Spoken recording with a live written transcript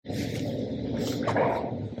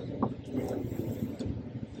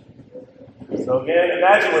So again,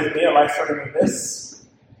 imagine with me, I like starting with this.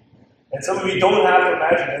 And some of you don't have to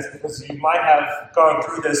imagine this because you might have gone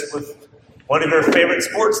through this with one of your favorite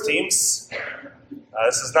sports teams.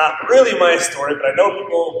 This is not really my story, but I know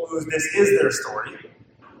people who this is their story.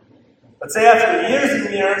 Let's say after years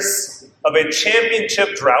and years of a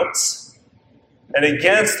championship drought, and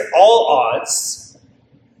against all odds,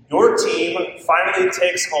 your team finally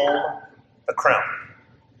takes home the crown.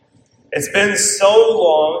 It's been so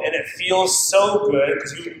long and it feels so good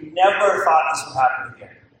because you never thought this would happen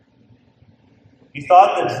again. You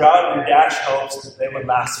thought the drought and your dashed hopes that they would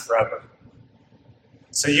last forever.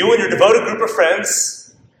 So you and your devoted group of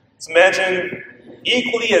friends, let's imagine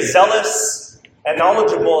equally as zealous and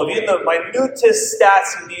knowledgeable of even the minutest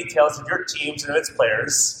stats and details of your teams and of its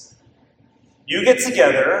players, you get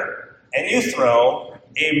together and you throw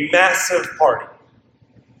a massive party.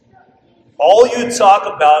 All you talk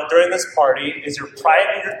about during this party is your pride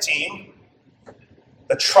in your team,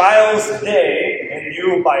 the trials they, and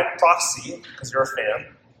you by proxy, because you're a fan,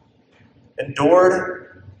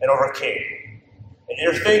 endured and overcame. And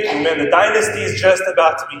you're thinking, man, the dynasty is just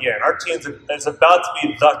about to begin. Our team is about to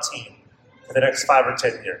be the team for the next 5 or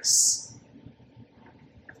 10 years.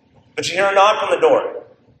 But you hear a knock on the door.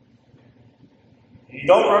 You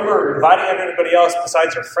don't remember inviting everybody else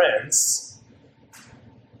besides your friends.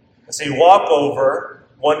 And so you walk over,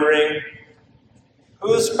 wondering,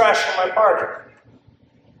 who's crashing my party?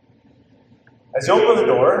 As you open the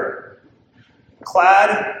door,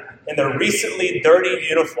 clad in their recently dirtied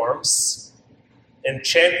uniforms, in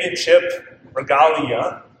championship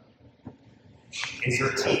regalia, is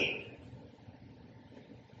your team.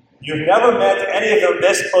 You've never met any of them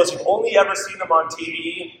this close. You've only ever seen them on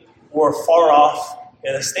TV or far off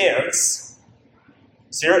in the stands.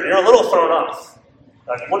 So you're a little thrown off.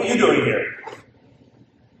 Like, what are you doing here?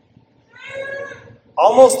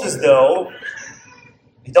 Almost as though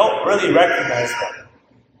you don't really recognize them.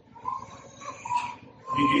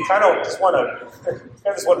 You kind of just want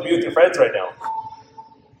to be with your friends right now.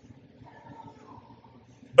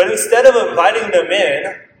 But instead of inviting them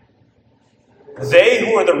in, they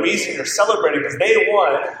who are the reason you're celebrating, because they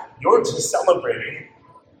won, you're just celebrating.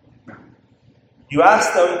 You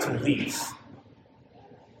ask them to leave.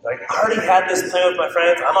 Like, I already had this plan with my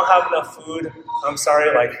friends. I don't have enough food. I'm sorry,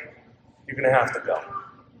 you're going to have to go.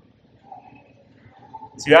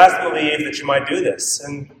 So you ask them to leave that you might do this.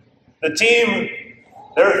 And the team,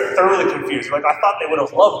 they're thoroughly confused. Like, I thought they would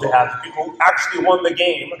have loved to have the people who actually won the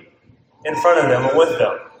game in front of them and with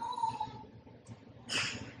them.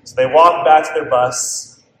 So they walk back to their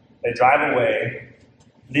bus. They drive away,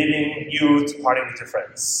 leaving you to party with your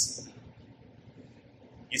friends.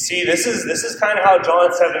 You see, this is kind of how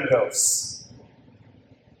John 7 goes.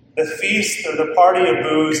 The feast or the party of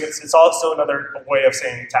booze, it's also another way of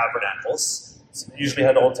saying tabernacles. It's usually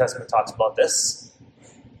how the Old Testament talks about this.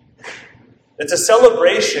 It's a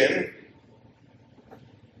celebration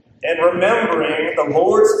and remembering the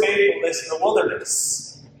Lord's faithfulness in the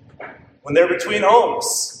wilderness when they're between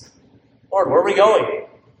homes. Lord, where are we going?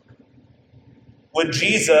 With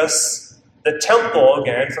Jesus, the temple,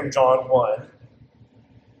 again, from John 1,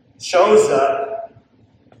 shows up,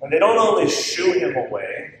 and they don't only shoo him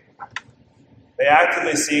away, they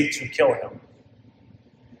actively seek to kill him.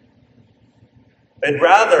 They'd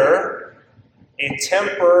rather a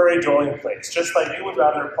temporary dwelling place, just like you would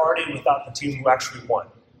rather a party without the team who actually won.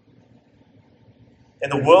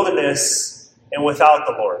 In the wilderness and without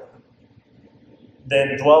the Lord,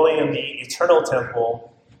 than dwelling in the eternal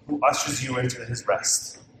temple who ushers you into his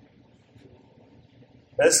rest.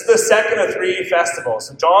 This is the second of 3 festivals.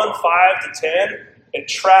 So John 5 to 10, it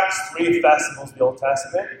tracks 3 festivals in the Old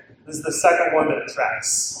Testament. This is the second one that it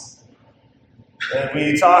tracks. And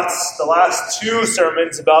we talked the last 2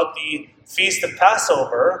 sermons about the Feast of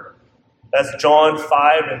Passover. That's John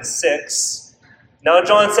 5 and 6. Now in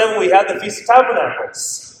John 7, we have the Feast of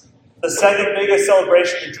Tabernacles, the second biggest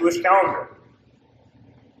celebration in the Jewish calendar.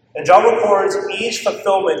 And John records each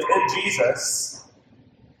fulfillment in Jesus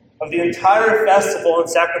of the entire festival and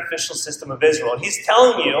sacrificial system of Israel. And he's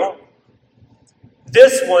telling you,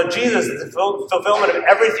 this one, Jesus, is the fulfillment of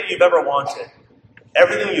everything you've ever wanted.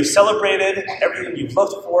 Everything you've celebrated, everything you've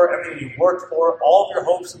looked for, everything you've worked for, all of your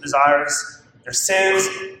hopes and desires, your sins,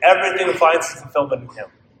 everything finds its fulfillment in him.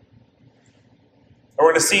 And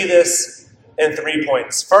we're going to see this in 3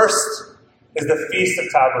 points. First is the Feast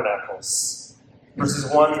of Tabernacles, verses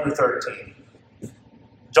 1 through 13.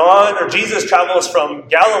 Jesus travels from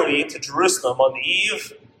Galilee to Jerusalem on the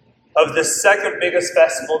eve of the second biggest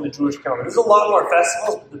festival in the Jewish calendar. There's a lot more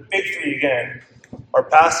festivals, but the big 3 again are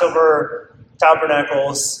Passover,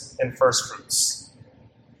 tabernacles, and first fruits.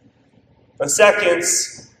 The second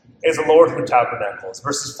is the Lord who tabernacles,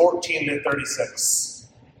 verses 14 to 36.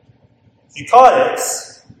 If you caught it,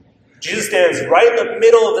 Jesus stands right in the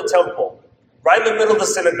middle of the temple, right in the middle of the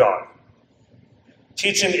synagogue,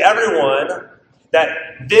 teaching everyone that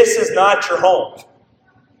this is not your home.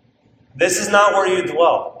 This is not where you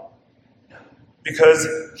dwell. Because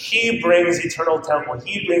he brings eternal temple.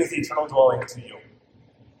 He brings the eternal dwelling to you.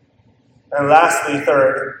 And lastly,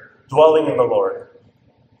 third, dwelling in the Lord.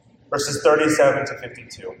 Verses 37 to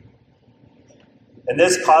 52. And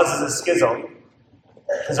this causes a schism,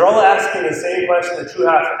 because they're all asking the same question that you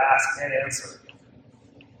have to ask and answer.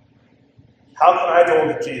 How can I dwell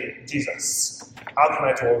with Jesus? How can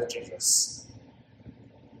I dwell with Jesus?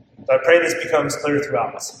 So I pray this becomes clear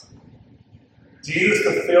throughout. Jesus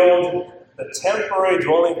fulfilled the temporary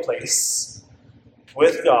dwelling place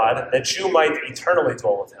with God that you might eternally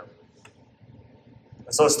dwell with him.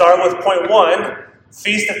 And so start with point 1,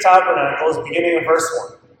 Feast of Tabernacles, beginning in verse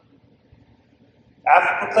 1.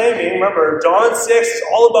 After proclaiming, remember, John 6 is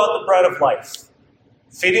all about the bread of life.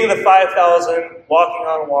 Feeding the 5,000, walking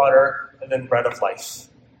on water, and then bread of life.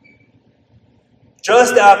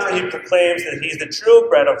 Just after he proclaims that he's the true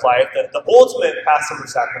bread of life, the ultimate Passover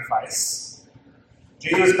sacrifice,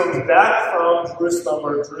 Jesus comes back from Jerusalem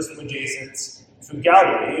or Jerusalem adjacent to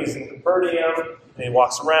Galilee. He's in Capernaum, and he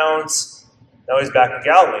walks around. Now he's back in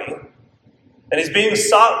Galilee. And he's being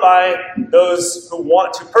sought by those who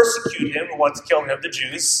want to persecute him, who want to kill him, the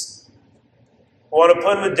Jews, who want to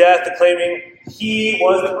put him to death, claiming he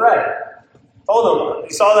was the bread. Told them,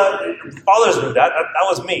 you saw that, your fathers knew that. That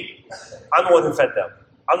was me. I'm the one who fed them.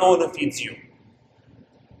 I'm the one who feeds you.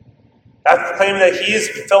 After claiming that he is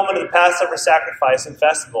the fulfillment of the Passover sacrifice and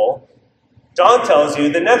festival, John tells you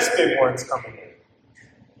the next big one's coming in.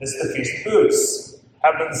 This is the Feast of Booths.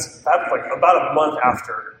 Happens like about a month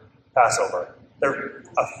after Passover. They're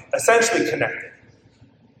essentially connected.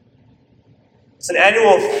 It's an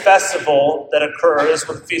annual festival that occurs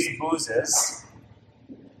when the Feast of Booths is.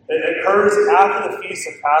 It occurs after the Feast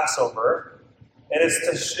of Passover, and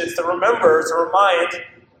it's to remind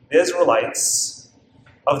the Israelites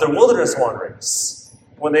of their wilderness wanderings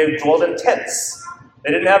when they dwelled in tents.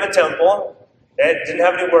 They didn't have a temple. They didn't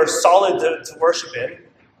have anywhere solid to worship in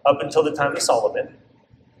up until the time of Solomon.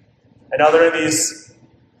 And now they're in these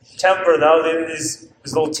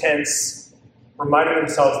little tents, reminding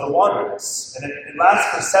themselves of the wanderings. And it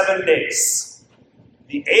lasts for 7 days.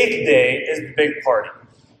 The 8th day is the big party.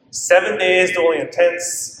 7 days dwelling in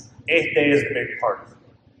tents, 8th day is the big party.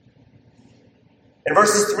 In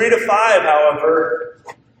verses 3 to 5, however,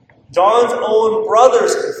 John's own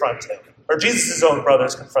brothers confront him, or Jesus' own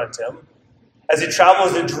brothers confront him, as he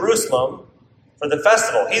travels to Jerusalem for the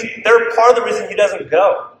festival. They're part of the reason he doesn't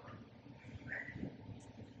go.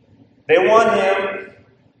 They want him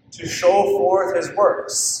to show forth his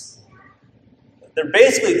works. They're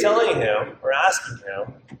basically telling him, or asking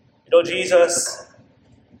him, Jesus,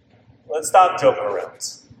 let's stop joking around.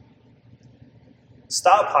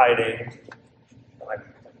 Stop hiding.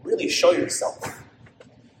 Really show yourself.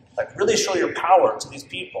 Really show your power to these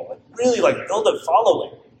people. Really build a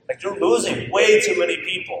following. You're losing way too many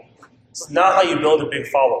people. This is not how you build a big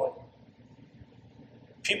following.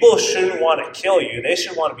 People shouldn't want to kill you. They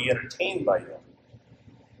should want to be entertained by you.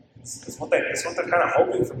 It's what they're kind of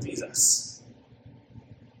hoping from Jesus.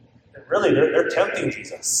 And really, they're tempting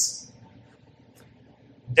Jesus.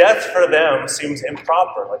 Death for them seems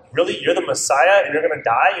improper. Really, you're the Messiah and you're going to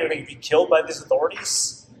die? You're going to be killed by these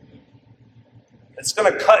authorities? It's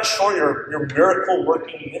going to cut short your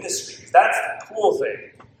miracle-working ministry. That's the cool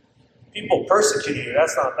thing. People persecute you.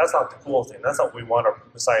 That's not the cool thing. That's not what we want our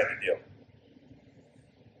Messiah to do.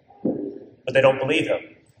 But they don't believe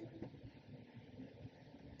him.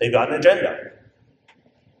 They've got an agenda.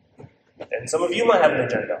 And some of you might have an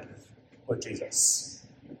agenda with Jesus.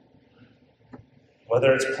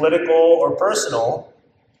 Whether it's political or personal,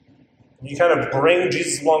 you kind of bring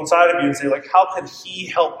Jesus alongside of you and say, how can he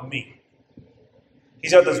help me?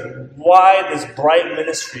 He's got this bright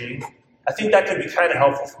ministry. I think that could be kind of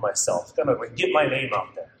helpful for myself. Kind of get my name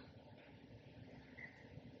out there.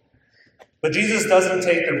 But Jesus doesn't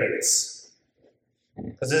take their baits.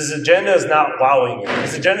 Because his agenda is not wowing you.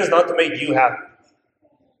 His agenda is not to make you happy.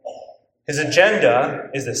 His agenda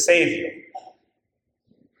is to save you.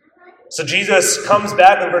 So Jesus comes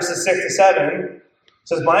back in verses 6 to 7,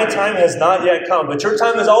 says, my time has not yet come, but your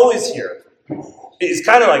time is always here. He's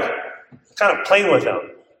kind of playing with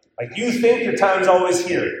them. You think your time's always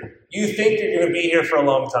here. You think you're going to be here for a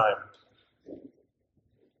long time.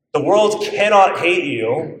 The world cannot hate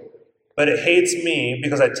you, but it hates me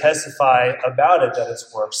because I testify about it that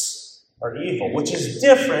its works are evil, which is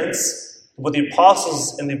different than what the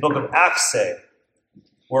apostles in the book of Acts say.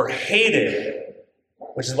 We're hated,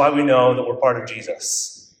 which is why we know that we're part of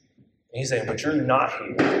Jesus. And he's saying, but you're not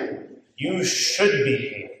hated. You should be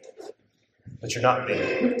hated, but you're not being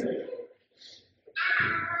hated.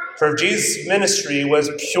 For if Jesus' ministry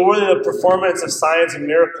was purely the performance of signs and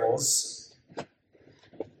miracles,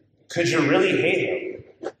 could you really hate him?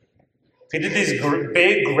 If he did these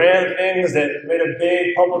big, grand things that made a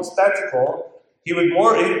big public spectacle, he'd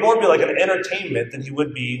more be like an entertainment than he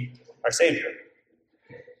would be our Savior.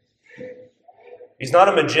 He's not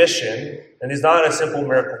a magician, and he's not a simple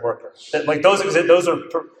miracle worker. Those are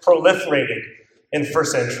proliferated in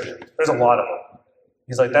first century. There's a lot of them.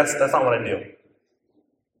 He's like, that's not what I do.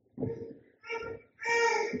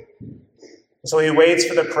 So he waits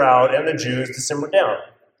for the crowd and the Jews to simmer down,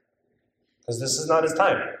 because this is not his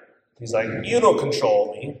time. He's like, you don't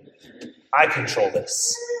control me. I control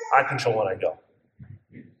this. I control when I go.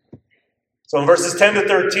 So in verses 10 to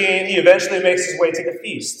 13, he eventually makes his way to the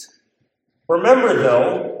feast. Remember,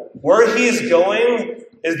 though, where he is going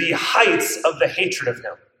is the heights of the hatred of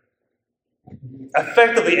him.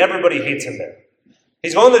 Effectively, everybody hates him there.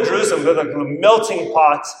 He's going to Jerusalem, the melting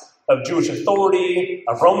pot of Jewish authority,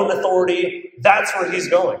 of Roman authority. That's where he's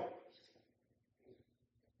going.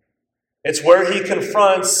 It's where he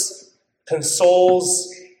confronts,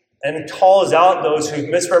 consoles, and calls out those who've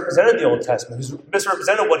misrepresented the Old Testament, who've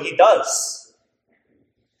misrepresented what he does.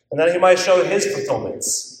 And that he might show his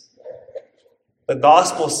fulfillments. The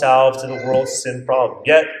gospel salve to the world's sin problem.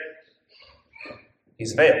 Yet,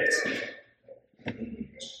 he's veiled.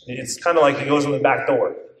 It's kind of like he goes in the back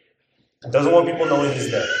door. Doesn't want people knowing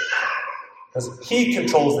he's there. Because he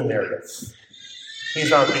controls the narrative.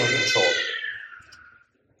 He's not being controlled.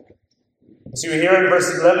 So you hear in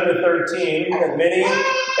verses 11 to 13 that many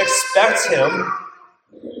expect him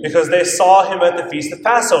because they saw him at the Feast of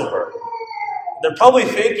Passover. They're probably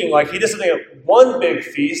thinking, like, he did something at one big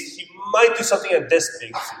feast, he might do something at this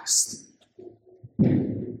big feast.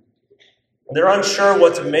 And they're unsure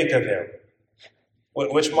what to make of him,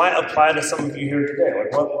 which might apply to some of you here today.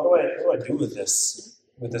 Like, what do I do with this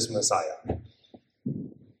Messiah?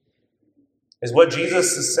 Is what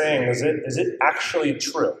Jesus is saying, is it actually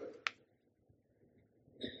true?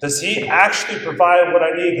 Does he actually provide what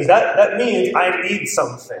I need? Because that means I need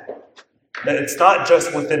something. That it's not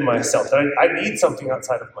just within myself. That I need something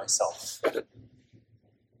outside of myself. Because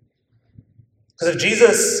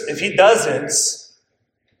if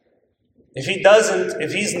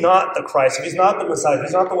he's not the Christ, if he's not the Messiah, if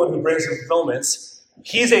he's not the one who brings fulfillments,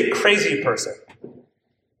 he's a crazy person.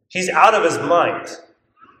 He's out of his mind.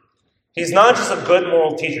 He's not just a good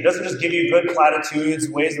moral teacher. He doesn't just give you good platitudes,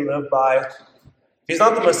 ways to live by. If he's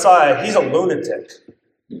not the Messiah, he's a lunatic.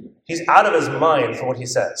 He's out of his mind for what he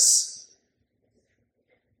says.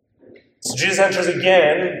 So Jesus enters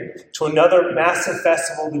again to another massive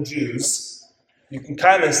festival of the Jews. You can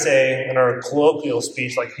kind of say, in our colloquial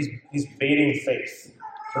speech, like he's baiting faith,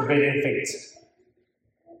 or baiting fate.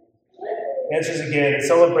 He enters again in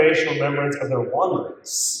celebration and remembrance of their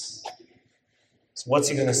wanderings. So what's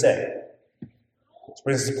he going to say? This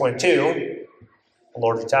brings us to point 2, the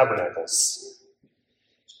Lord of Tabernacles.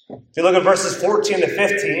 If you look at verses 14 to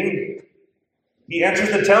 15, he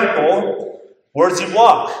enters the temple. Where does he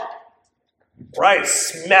walk? Right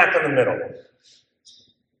smack in the middle.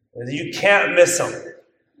 You can't miss him.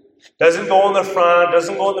 Doesn't go in the front,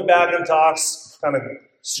 doesn't go in the back and talks, kind of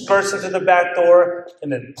skirts into the back door,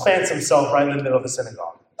 and then plants himself right in the middle of the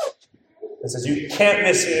synagogue. And says, you can't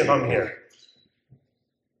miss me if I'm here.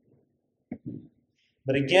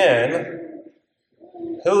 But again,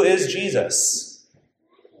 who is Jesus?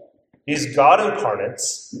 He's God incarnate,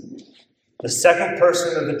 the second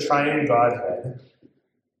person of the triune Godhead.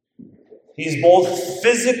 He's both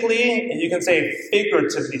physically, and you can say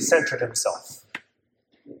figuratively, centered himself.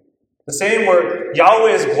 The same where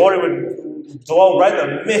Yahweh's glory would dwell right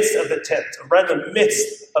in the midst of the tent, right in the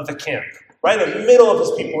midst of the camp, right in the middle of his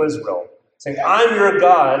people Israel, saying, I'm your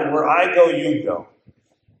God, where I go, you go.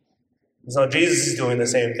 So Jesus is doing the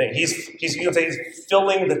same thing. He's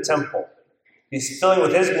filling the temple. He's filling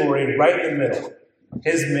with his glory right in the middle,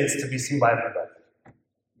 his midst to be seen by everybody.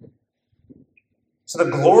 So the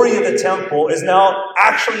glory of the temple is now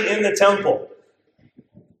actually in the temple.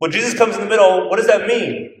 When Jesus comes in the middle, what does that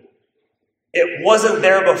mean? It wasn't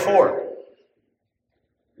there before.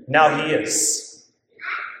 Now he is.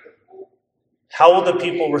 How will the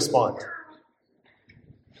people respond?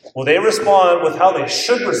 Will they respond with how they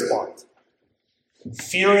should respond?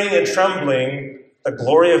 Fearing and trembling, the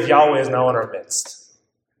glory of Yahweh is now in our midst.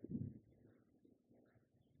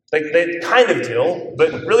 They kind of do,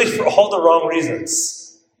 but really for all the wrong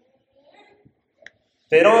reasons.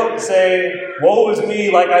 They don't say, woe is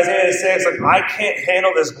me, like Isaiah 6, like, I can't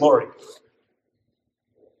handle this glory.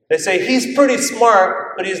 They say, he's pretty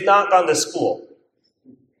smart, but he's not gone to school.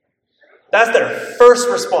 That's their first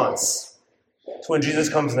response to when Jesus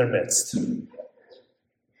comes in their midst.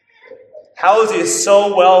 How is he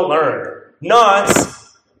so well learned? Not,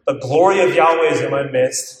 the glory of Yahweh is in my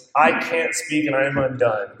midst. I can't speak and I am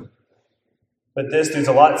undone. But this dude's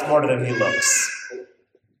a lot smarter than he looks.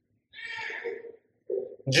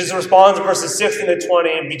 Jesus responds in verses 16 to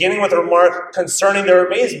 20, beginning with a remark concerning their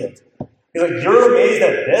amazement. He's like, you're amazed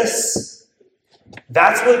at this?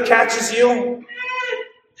 That's what catches you?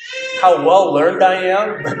 How well learned I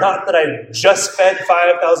am? But not that I just fed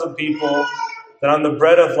 5,000 people, that I'm the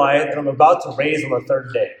bread of life, that I'm about to raise on the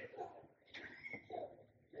third day.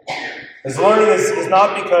 His learning is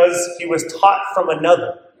not because he was taught from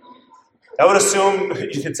another. I would assume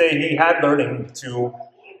you could say he had learning to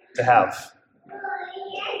have.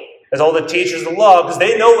 As all the teachers of the law, because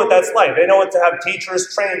they know what that's like. They know what to have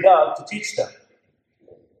teachers trained up to teach them.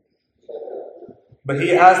 But he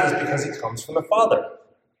has this because he comes from the Father.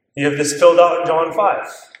 You have this filled out in John 5.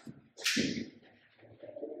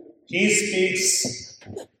 He speaks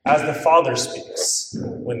as the Father speaks.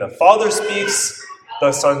 When the Father speaks,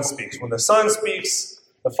 the Son speaks. When the Son speaks,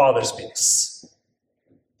 the Father speaks.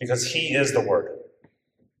 Because he is the Word.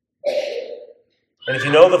 And if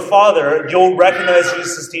you know the Father, you'll recognize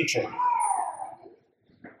Jesus' teaching.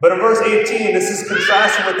 But in verse 18, this is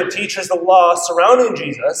contrasting with the teachers of the law surrounding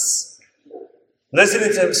Jesus,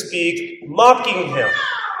 listening to him speak, mocking him.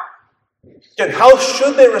 Again, how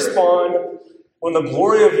should they respond when the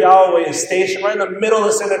glory of Yahweh is stationed right in the middle of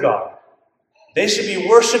the synagogue? They should be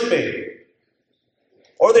worshiping.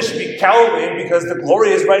 Or they should be cowering because the glory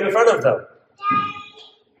is right in front of them.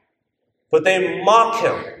 But they mock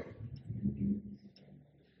him.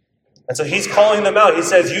 And so he's calling them out. He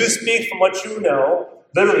says, you speak from what you know.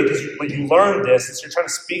 Literally, because you learned this, is you're trying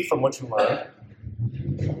to speak from what you learned.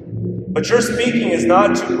 But your speaking is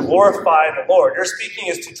not to glorify the Lord. Your speaking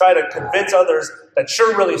is to try to convince others that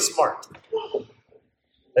you're really smart.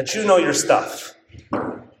 That you know your stuff.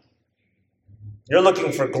 You're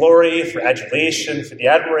looking for glory, for adulation, for the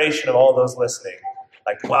admiration of all those listening.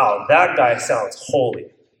 Like, wow, that guy sounds holy.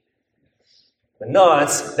 But no,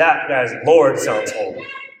 that guy's Lord sounds holy.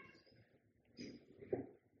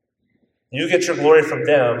 You get your glory from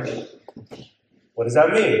them. What does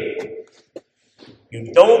that mean?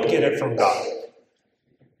 You don't get it from God.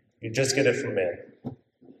 You just get it from man.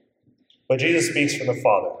 But Jesus speaks from the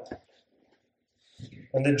Father.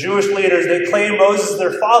 And the Jewish leaders, they claim Moses as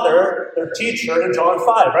their father, their teacher, in John 5,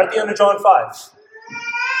 right at the end of John 5.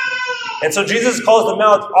 And so Jesus calls them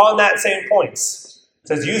out on that same point.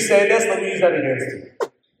 Says, you say this, let me use that against you.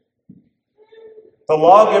 The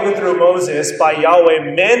law given through Moses by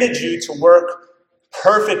Yahweh mandated you to work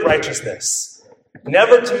perfect righteousness.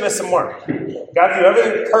 Never to miss a mark. You got to do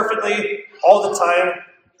everything perfectly, all the time,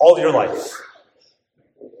 all of your life.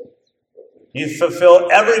 You fulfill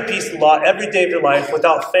every piece of law, every day of your life,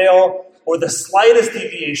 without fail or the slightest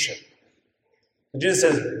deviation. And Jesus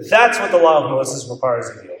says, that's what the law of Moses requires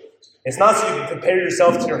of you. It's not so you can compare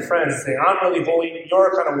yourself to your friends and say, I'm really holy,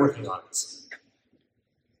 you're kind of working on it.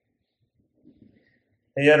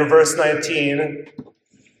 And yet in verse 19,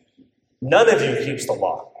 none of you keeps the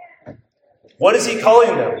law. What is he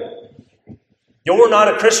calling them? You're not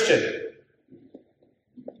a Christian.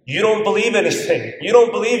 You don't believe anything. You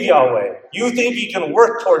don't believe Yahweh. You think you can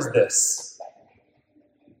work towards this.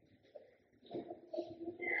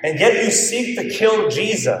 And yet you seek to kill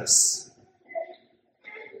Jesus.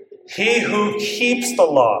 He who keeps the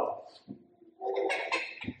law.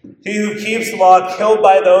 He who keeps the law killed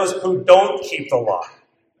by those who don't keep the law.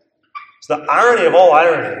 So the irony of all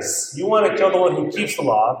ironies, you want to kill the one who keeps the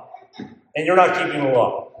law, and you're not keeping the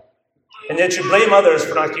law. And yet you blame others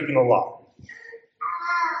for not keeping the law.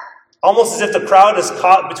 Almost as if the crowd is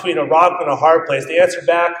caught between a rock and a hard place. They answer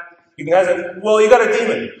back, you guys say, well, you got a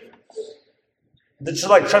demon. They're just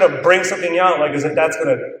like trying to bring something out, like as if that's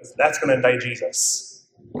gonna indict Jesus.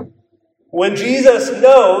 When Jesus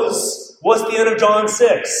knows, what's the end of John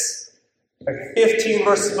 6? Like 15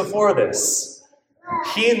 verses before this.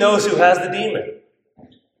 He knows who has the demon.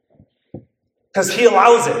 Because he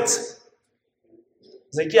allows it.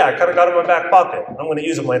 He's like, yeah, I kind of got him in my back pocket. I'm going to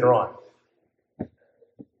use him later on.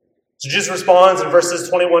 So Jesus responds in verses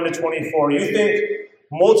 21 to 24. You think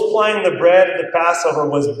multiplying the bread at the Passover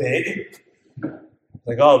was big?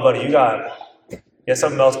 Like, oh, buddy, you got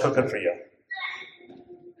something else cooking for you.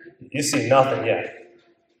 You see nothing yet.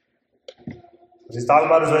 He's talking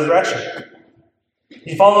about his resurrection.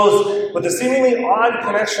 He follows with a seemingly odd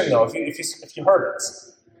connection, though, if you heard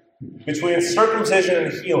it, between circumcision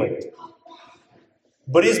and healing.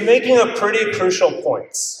 But he's making a pretty crucial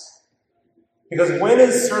point. Because when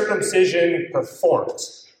is circumcision performed?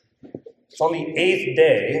 It's on the 8th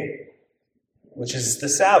day, which is the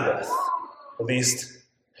Sabbath, at least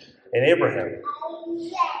in Abraham.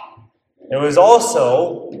 It was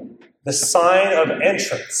also the sign of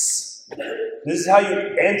entrance. This is how you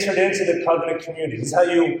entered into the covenant community. This is how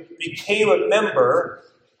you became a member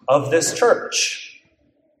of this church.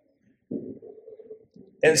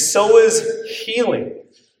 And so is healing.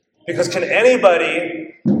 Because can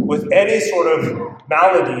anybody with any sort of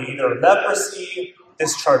malady, either leprosy,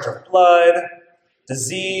 discharge of blood,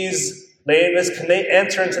 disease, lameness, can they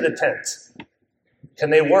enter into the tent?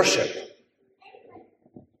 Can they worship?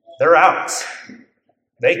 They're out.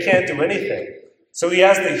 They can't do anything. So he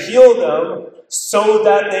has to heal them so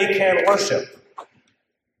that they can worship,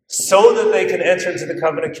 so that they can enter into the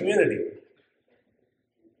covenant community.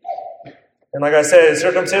 And like I said,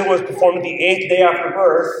 circumcision was performed the 8th day after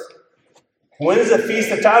birth. When is the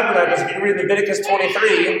Feast of Tabernacles? If you read Leviticus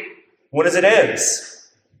 23, when does it end?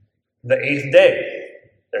 The 8th day.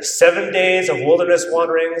 There's 7 days of wilderness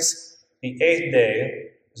wanderings. The 8th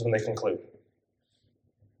day is when they conclude.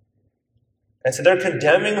 And so they're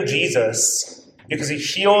condemning Jesus because he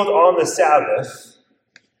healed on the Sabbath,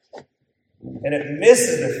 and it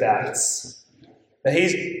misses the fact that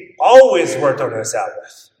he's always worked on the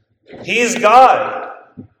Sabbath. He's God.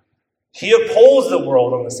 He upholds the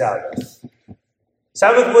world on the Sabbath.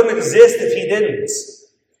 Sabbath wouldn't exist if he didn't.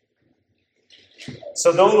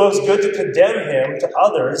 So though it looks good to condemn him to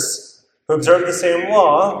others who observe the same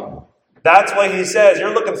law, that's why he says,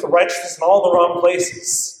 you're looking for righteousness in all the wrong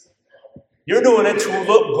places. You're doing it to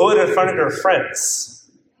look good in front of your friends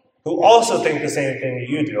who also think the same thing that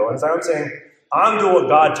you do. And as I'm saying, I'm doing what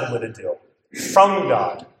God told me to do, from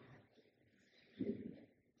God.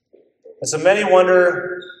 And so many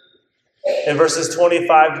wonder in verses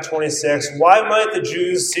 25 to 26, why might the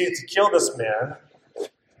Jews seek to kill this man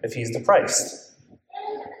if he's the Christ?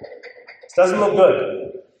 This doesn't look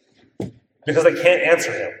good because they can't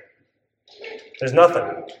answer him. There's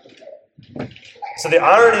nothing. So the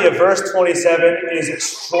irony of verse 27 is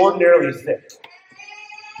extraordinarily thick.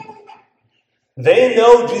 They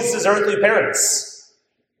know Jesus' earthly parents.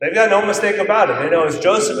 They've got no mistake about it. They know it's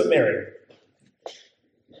Joseph and Mary.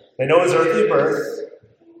 They know his earthly birth.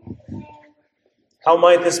 How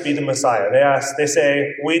might this be the Messiah? They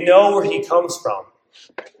say, we know where he comes from.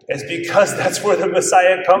 It's because that's where the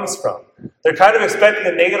Messiah comes from. They're kind of expecting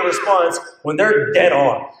a negative response when they're dead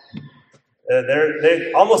on.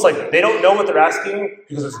 They're almost like they don't know what they're asking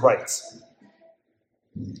because it's right.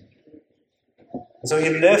 And so he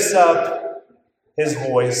lifts up his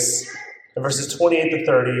voice in verses 28 to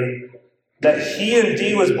 30 that he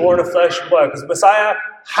indeed was born of flesh and blood, because Messiah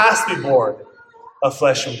has to be born of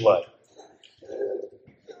flesh and blood.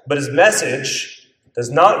 But his message does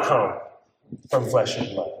not come from flesh and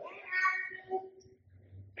blood.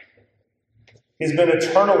 He's been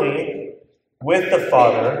eternally with the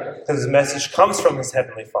Father, because his message comes from his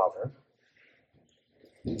heavenly Father.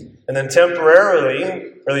 And then temporarily,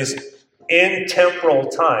 or at least in temporal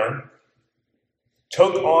time,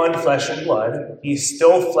 took on flesh and blood. He's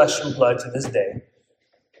still flesh and blood to this day.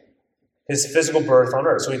 His physical birth on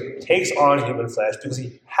earth. So he takes on human flesh because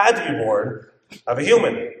he had to be born of a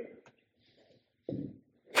human.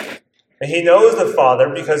 And he knows the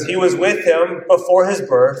Father because he was with him before his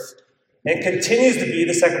birth and continues to be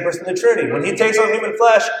the second person of the Trinity. When he takes on human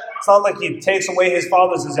flesh, it's not like he takes away his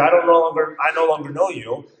Father and says, I no longer know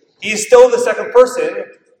you. He's still the second person,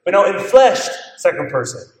 but now enfleshed second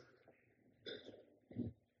person.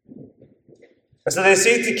 And so they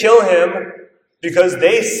seek to kill him because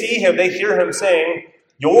they see him, they hear him saying,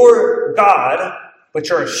 you're God, but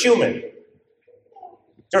you're a human.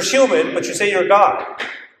 You're human, but you say you're God.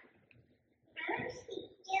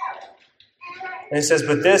 And he says,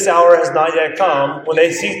 but this hour has not yet come when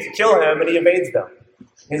they seek to kill him, and he evades them.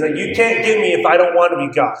 He's like, you can't get me if I don't want to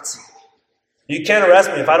be got. You can't arrest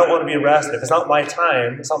me if I don't want to be arrested. If it's not my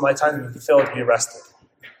time to be fulfilled to be arrested.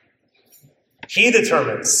 He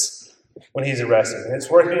determines when he's arrested. And it's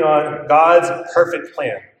working on God's perfect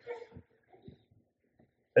plan.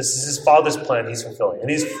 This is his Father's plan he's fulfilling. And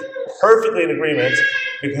he's perfectly in agreement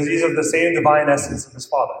because he's of the same divine essence of his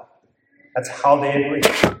Father. That's how they agree.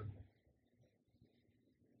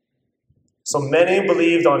 So many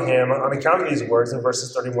believed on him on account of these words in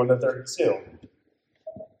verses 31 to 32.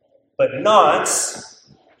 But not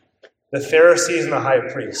the Pharisees and the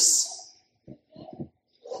high priests,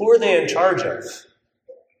 who are they in charge of?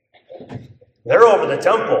 They're over the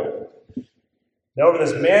temple. They're over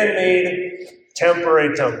this man-made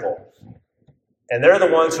temporary temple. And they're the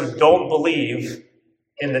ones who don't believe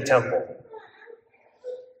in the temple,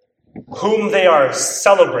 whom they are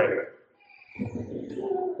celebrating.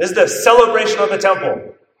 This is the celebration of the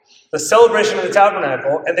temple, the celebration of the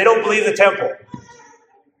tabernacle, and they don't believe the temple.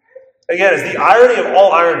 Again, it's the irony of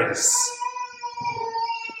all ironies.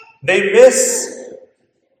 They miss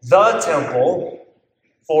the temple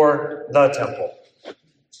for the temple.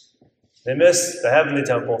 They miss the heavenly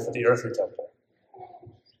temple for the earthly temple.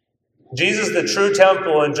 Jesus, the true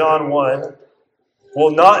temple in John 1, will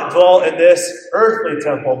not dwell in this earthly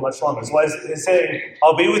temple much longer. So he's saying,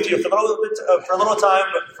 I'll be with you for a little time,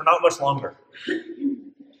 but for not much longer.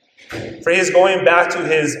 For he is going back to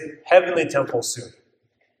his heavenly temple soon.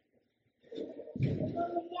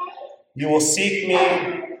 You will seek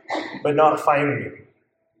me, but not find me.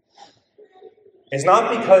 It's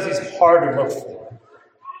not because he's hard to look for.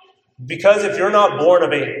 Because if you're not born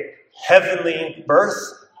of a heavenly birth,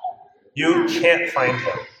 you can't find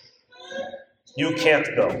him. You can't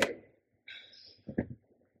go.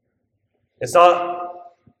 It's not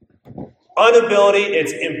inability,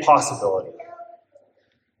 it's impossibility.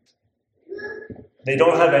 They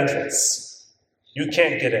don't have entrance. You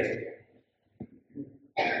can't get in.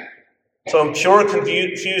 So in pure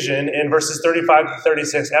confusion, in verses 35 to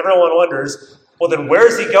 36, everyone wonders, well, then where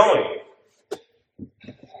is he going?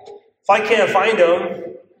 If I can't find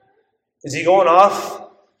him, is he going off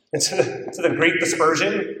into the Greek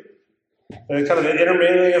dispersion? The kind of the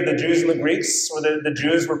intermingling of the Jews and the Greeks, where the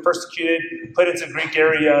Jews were persecuted, put into Greek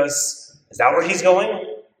areas. Is that where he's going?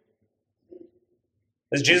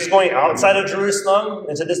 Is Jesus going outside of Jerusalem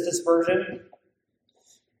into this dispersion?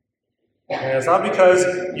 And it's not because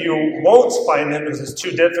you won't find him because it's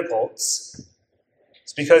too difficult.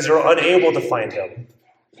 It's because you're unable to find him.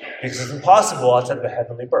 Because it's impossible outside of a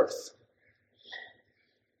heavenly birth.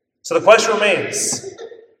 So the question remains,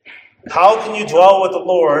 how can you dwell with the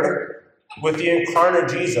Lord, with the incarnate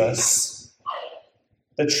Jesus,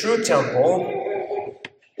 the true temple,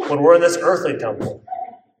 when we're in this earthly temple,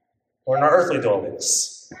 or in our earthly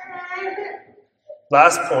dwellings?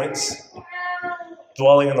 Last point,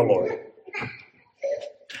 dwelling in the Lord.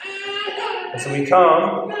 And so we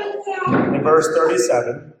come, in verse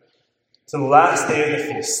 37, to the last day of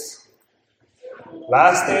the feast.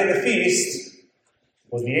 Last day of the feast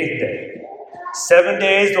was the 8th day. 7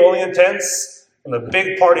 days dwelling in tents, and the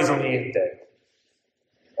big parties on the 8th day.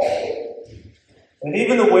 And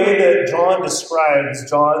even the way that John describes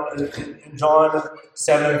John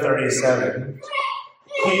 7:37,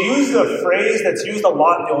 he used a phrase that's used a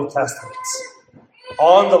lot in the Old Testament.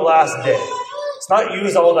 On the last day. It's not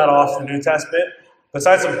used all that often in the New Testament,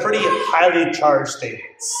 besides some pretty highly charged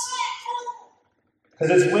statements. Because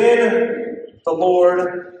it's when the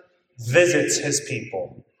Lord visits his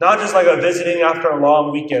people. Not just like a visiting after a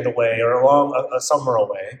long weekend away or a summer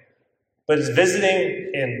away, but it's visiting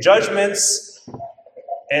in judgments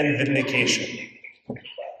and vindication.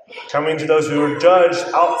 Coming to those who are judged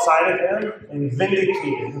outside of him and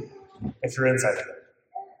vindicated if you're inside of him.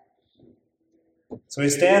 So he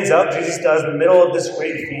stands up, Jesus does, in the middle of this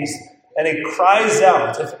great feast, and he cries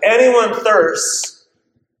out, if anyone thirsts,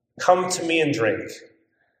 come to me and drink.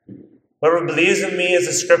 Whoever believes in me, as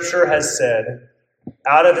the scripture has said,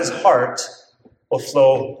 out of his heart will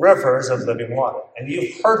flow rivers of living water. And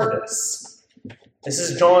you've heard this. This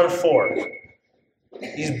is John 4.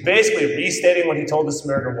 He's basically restating what he told the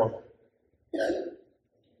Samaritan woman.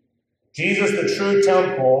 Jesus, the true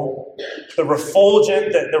temple, the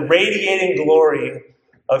refulgent, the radiating glory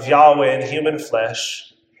of Yahweh in human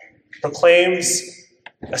flesh, proclaims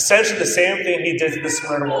essentially the same thing he did to the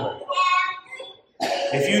Samaritan woman.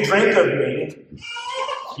 If you drink of me,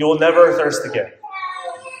 you will never thirst again.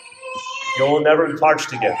 You will never be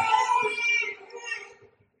parched again.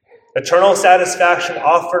 Eternal satisfaction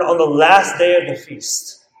offered on the last day of the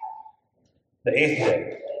feast, the 8th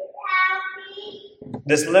day.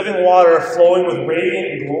 This living water flowing with radiant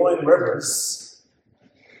and glowing rivers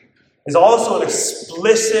is also an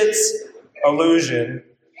explicit allusion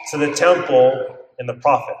to the temple and the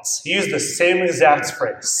prophets. He used the same exact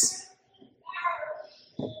phrase.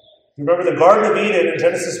 Remember the Garden of Eden in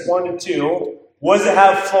Genesis 1 and 2, what does it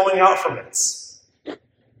have flowing out from it?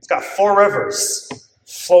 It's got 4 rivers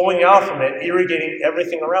flowing out from it, irrigating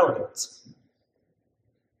everything around it.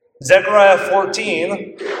 Zechariah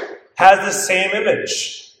 14 has the same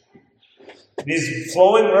image. These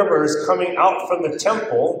flowing rivers coming out from the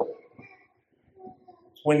temple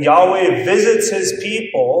when Yahweh visits his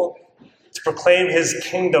people to proclaim his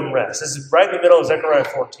kingdom rest. This is right in the middle of Zechariah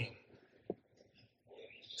 14.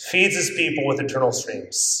 Feeds his people with eternal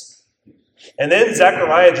streams. And then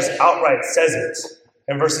Zechariah just outright says it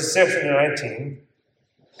in verses 6 and 19.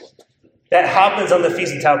 That happens on the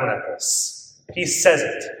Feast of Tabernacles. He says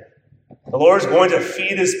it. The Lord is going to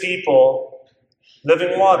feed his people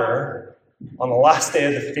living water on the last day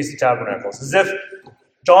of the Feast of Tabernacles. As if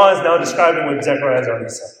John is now describing what Zechariah has already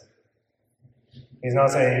said. He's now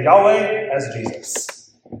saying Yahweh as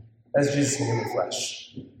Jesus in human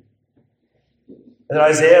flesh. And then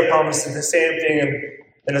Isaiah promises the same thing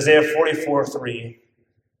in Isaiah 44:3.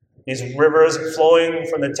 These rivers flowing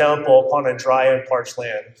from the temple upon a dry and parched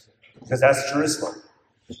land. Because that's Jerusalem.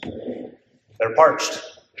 They're parched.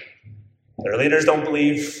 Their leaders don't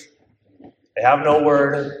believe. They have no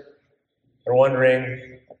word. They're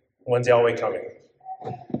wondering, when's Yahweh coming?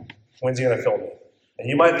 When's he going to fill me? And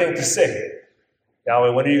you might think to say, Yahweh,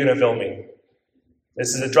 when are you going to fill me?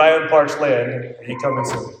 This is a dry and parched land, and you coming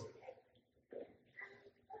soon.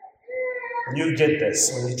 You get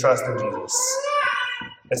this when you trust in Jesus.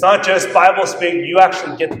 It's not just Bible speak, you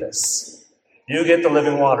actually get this. You get the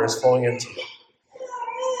living waters flowing into you.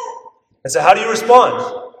 And so how do you respond?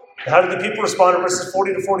 And how did the people respond in verses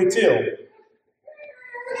 40 to 42?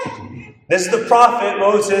 This is the prophet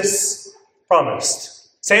Moses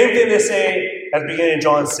promised. Same thing they say at the beginning of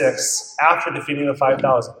John 6, after defeating the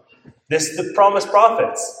 5,000. This is the promised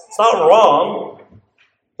prophets. It's not wrong,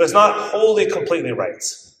 but it's not wholly completely right.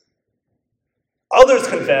 Others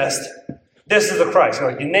confessed, this is the Christ.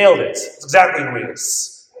 You're like, you nailed it. It's exactly who he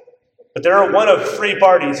is. But there are one of three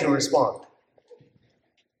parties who respond.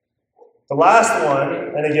 The last one,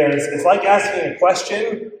 and again, it's like asking a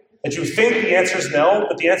question that you think the answer is no,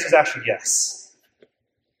 but the answer is actually yes.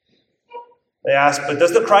 They ask, but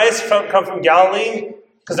does the Christ come from Galilee?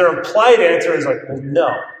 Because their implied answer is like, well,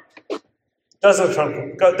 no. Doesn't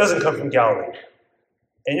come from Galilee.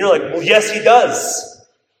 And you're like, well, yes, he does.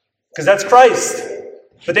 Because that's Christ.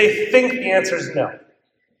 But they think the answer is no.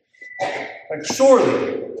 Like,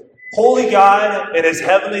 surely, holy God in his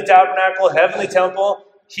heavenly tabernacle, heavenly temple,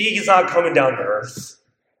 he is not coming down to earth.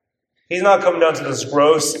 He's not coming down to this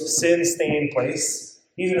gross, sin-stained place.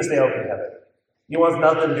 He's going to stay up in heaven. He wants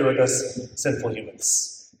nothing to do with us sinful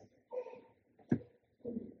humans.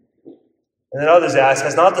 And then others ask,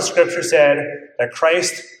 has not the scripture said that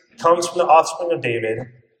Christ comes from the offspring of David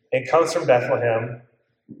and comes from Bethlehem,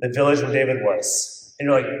 the village where David was? And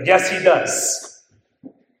you're like, yes, he does.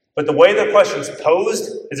 But the way the question's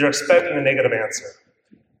posed is they're expecting a negative answer.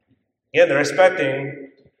 Again, they're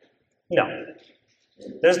expecting, no.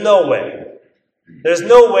 There's no way. There's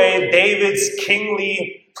no way David's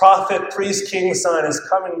kingly prophet, priest, king, son is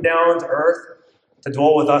coming down to earth to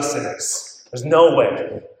dwell with us sinners. There's no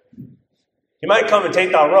way. He might come and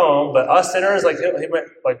take down Rome, but us sinners, he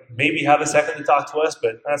might maybe have a second to talk to us,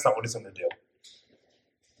 but that's not what he's going to do.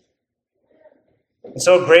 And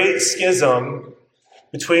so a great schism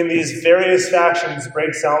between these various factions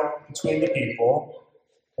breaks out between the people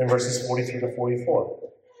in verses 43 to 44.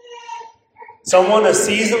 Some want to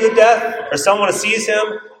seize him to death, or some want to seize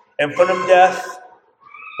him and put him to death,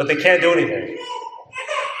 but they can't do anything.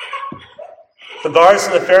 The guards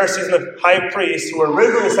and the Pharisees and the high priests, who were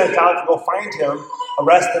originally sent out to go find him,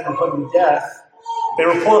 arrest him, and put him to death, they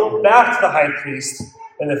report back to the high priest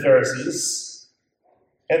and the Pharisees.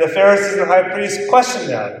 And the Pharisees and the high priest question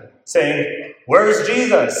them, saying, where's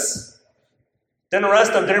Jesus? Didn't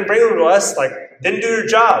arrest him, didn't bring him to us, didn't do your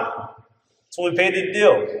job. That's what we paid you to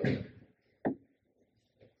do.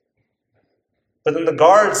 But then the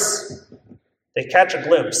guards, they catch a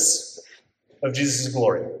glimpse of Jesus'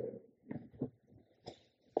 glory.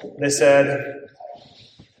 They said,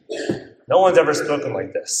 no one's ever spoken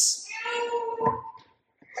like this.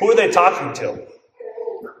 Who are they talking to?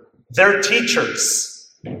 Their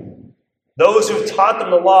teachers. Those who've taught them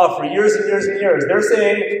the law for years and years and years. They're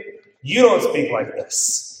saying, you don't speak like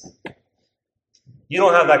this. You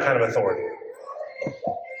don't have that kind of authority.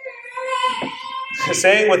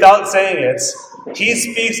 Saying without saying it, he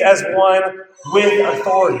speaks as one with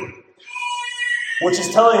authority, which is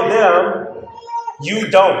telling them, you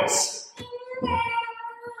don't.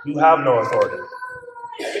 You have no authority.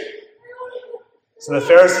 So the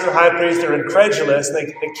Pharisees and the high priests are incredulous.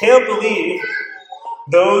 They can't believe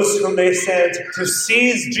those whom they sent to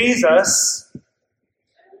seize Jesus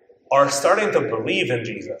are starting to believe in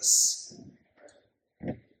Jesus.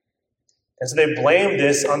 And so they blame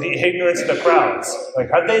this on the ignorance of the crowds.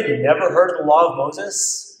 Have they never heard of the law of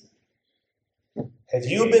Moses? Have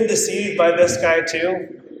you been deceived by this guy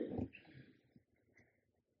too?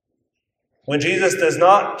 When Jesus does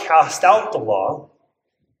not cast out the law,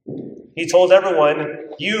 He told everyone,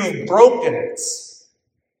 you've broken it. It's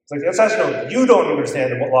like, that's actually, you don't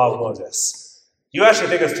understand the law of Moses. You actually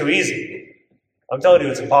think it's too easy. I'm telling you,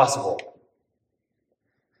 it's impossible.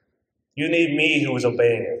 You need me who is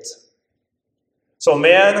obeying it. So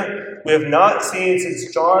man, we have not seen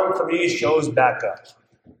since John 3 shows back up,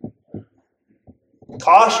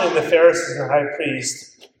 cautioning the Pharisees and high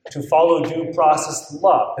priest to follow due process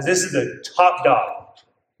law, because this is the top dog.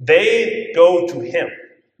 They go to him.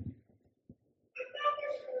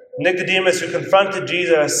 Nicodemus, who confronted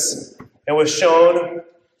Jesus and was shown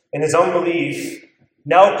in his unbelief,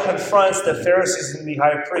 now confronts the Pharisees and the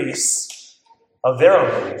high priests of their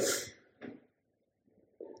unbelief.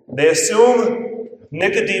 They assume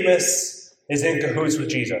Nicodemus is in cahoots with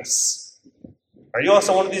Jesus. Are you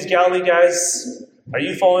also one of these Galilee guys? Are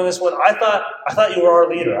you following this one? I thought you were our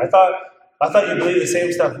leader. I thought you believed the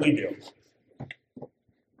same stuff we do.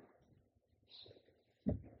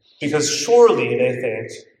 Because surely, they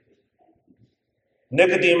think,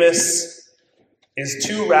 Nicodemus is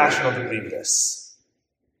too rational to believe this.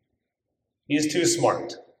 He's too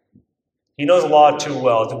smart. He knows the law too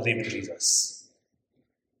well to believe in Jesus.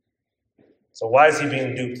 So why is he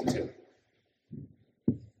being duped too?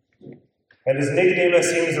 And as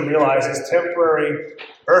Nicodemus seems to realize his temporary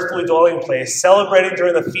earthly dwelling place, celebrating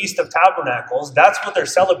during the Feast of Tabernacles, that's what they're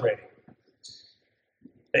celebrating.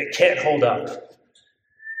 It can't hold up.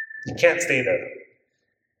 You can't stay there.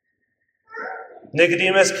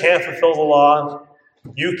 Nicodemus can't fulfill the law.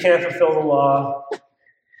 You can't fulfill the law.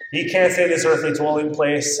 He can't stay in this earthly dwelling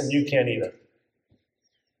place, and you can't either.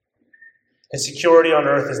 His security on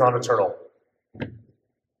earth is not eternal.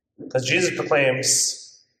 Because Jesus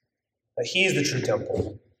proclaims that he's the true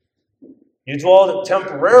temple. You dwell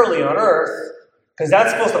temporarily on earth, because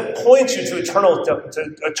that's supposed to point you to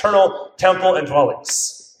eternal temple and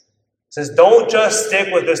dwellings. It says, don't just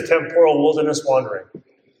stick with this temporal wilderness wandering.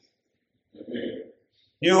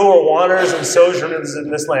 You who are wanderers and sojourners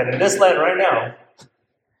in this land right now,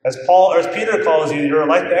 as Peter calls you, you're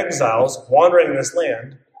like the exiles wandering in this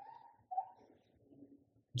land,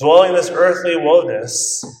 dwelling in this earthly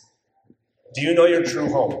wilderness. Do you know your true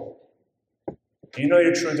home? Do you know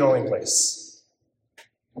your true dwelling place?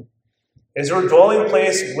 Is your dwelling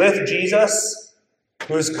place with Jesus,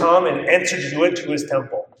 who has come and entered you into his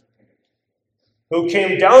temple? Who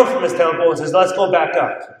came down from his temple and says, let's go back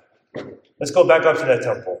up. Let's go back up to that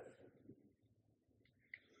temple.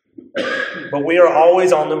 But we are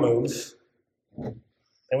always on the move.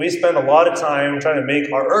 And we spend a lot of time trying to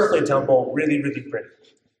make our earthly temple really, really pretty.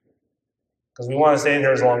 Because we want to stay in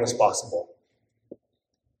here as long as possible.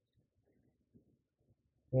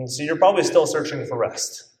 And so you're probably still searching for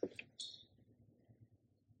rest.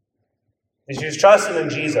 If you trust in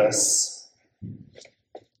Jesus,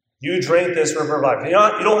 you drink this river of life. You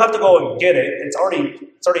don't have to go and get it. It's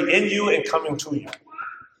already in you and coming to you.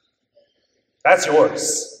 That's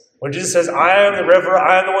yours. When Jesus says, I am the river,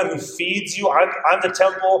 I am the one who feeds you, I'm the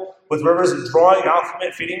temple with rivers drawing out from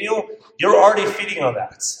it, feeding you, you're already feeding on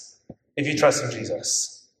that if you trust in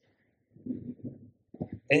Jesus.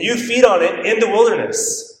 And you feed on it in the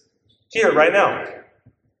wilderness, here, right now.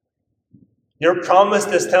 You're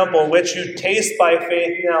promised this temple in which you taste by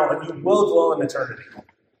faith now, and you will dwell in eternity.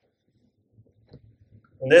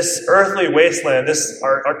 In this earthly wasteland,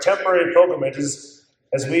 our temporary pilgrimages,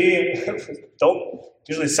 as we don't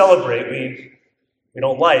usually celebrate, we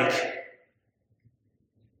don't like,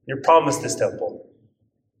 you're promised this temple.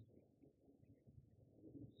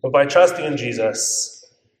 But by trusting in Jesus,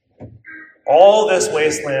 all this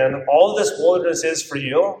wasteland, all this wilderness is for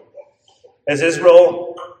you, as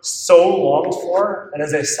Israel so longed for and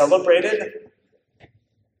as they celebrated,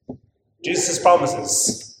 Jesus'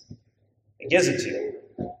 promises. He gives it to you.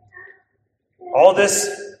 All this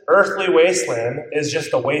earthly wasteland is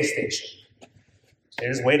just a way station. It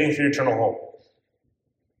is waiting for your eternal home.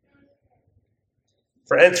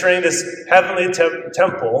 For entering this heavenly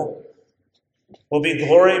temple will be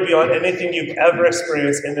glory beyond anything you've ever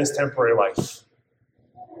experienced in this temporary life.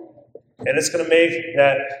 And it's going to make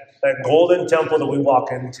that golden temple that we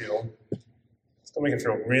walk into, it's going to make it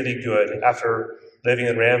feel really good after living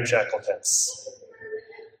in ramshackle tents.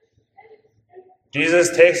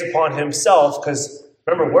 Jesus takes upon himself, because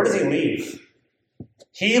remember, where does he leave?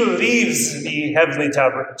 He leaves the heavenly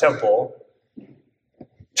temple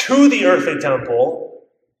to the earthly temple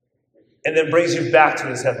and then brings you back to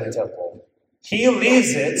this heavenly temple. He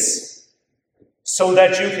leaves it so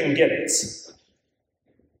that you can get it.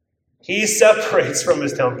 He separates from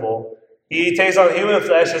his temple. He takes on human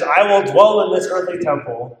flesh and says, I will dwell in this earthly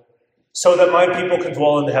temple so that my people can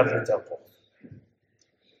dwell in the heavenly temple.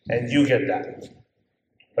 And you get that.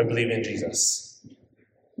 by believing in Jesus.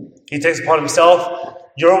 He takes upon himself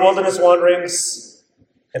your wilderness wanderings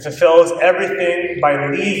and fulfills everything by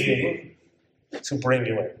leaving to bring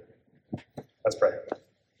you in. Let's pray.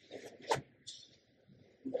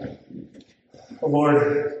 Oh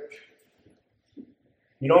Lord,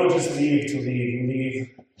 you don't just leave to leave, you leave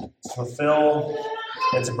to fulfill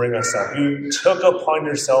and to bring us up. You took upon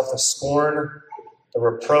yourself the scorn, the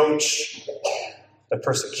reproach, the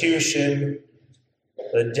persecution,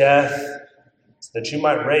 the death, so that you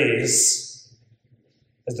might raise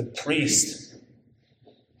as the priest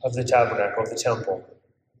of the tabernacle, of the temple.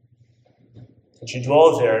 That you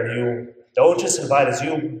dwell there and you don't just invite us,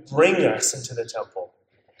 you bring us into the temple.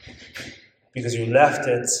 Because you left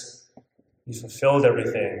it, you fulfilled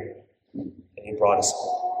everything, and you brought us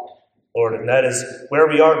home. Lord, and that is where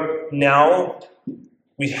we are now.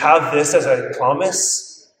 We have this as a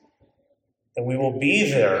promise, and we will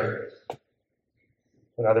be there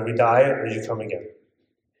when either we die or you come again.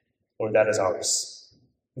 Lord, that is ours,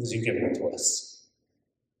 because you've given it to us.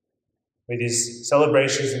 May these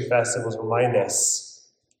celebrations and festivals remind us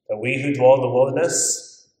that we who dwell in the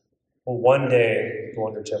wilderness will one day go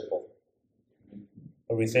in your temple.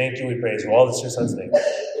 Lord, we thank you, we praise you. All this in your Son's name.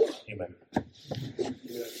 Amen.